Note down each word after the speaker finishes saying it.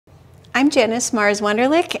I'm Janice Mars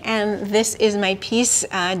Wunderlich, and this is my piece,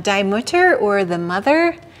 Die Mutter, or The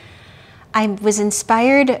Mother. I was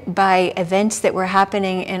inspired by events that were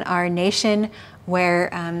happening in our nation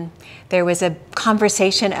where there was a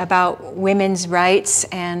conversation about women's rights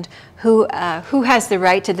and who has the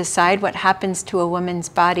right to decide what happens to a woman's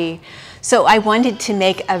body. So I wanted to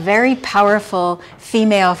make a very powerful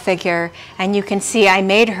female figure, and you can see I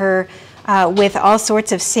made her with all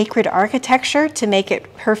sorts of sacred architecture to make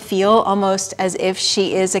her feel almost as if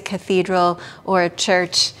she is a cathedral or a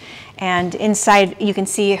church. And inside, you can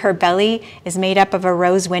see her belly is made up of a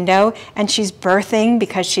rose window, and she's birthing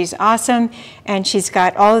because she's awesome, and she's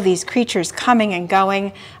got all of these creatures coming and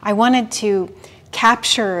going. I wanted to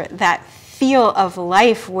capture that feel of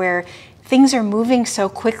life where things are moving so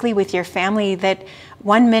quickly with your family that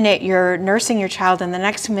one minute you're nursing your child and the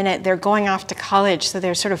next minute they're going off to college, so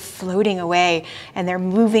they're sort of floating away and they're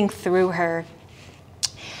moving through her.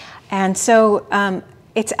 And so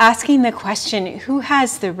it's asking the question, who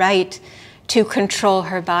has the right to control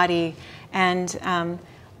her body, and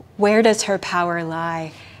where does her power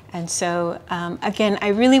lie? And so again, I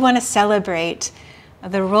really want to celebrate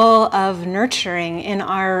the role of nurturing in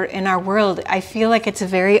our world. I feel like it's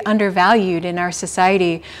very undervalued in our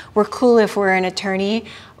society. We're cool if we're an attorney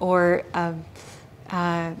or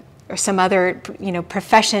some other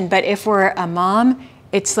profession, but if we're a mom,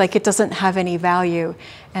 it's like it doesn't have any value.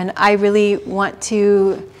 And I really want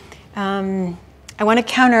to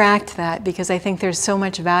counteract that, because I think there's so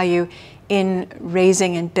much value in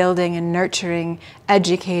raising and building and nurturing,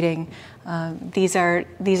 educating. These are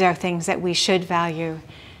things that we should value.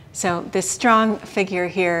 So this strong figure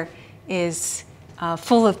here is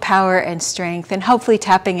full of power and strength, and hopefully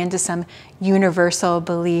tapping into some universal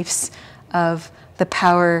beliefs of the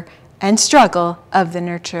power and struggle of the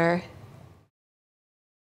nurturer.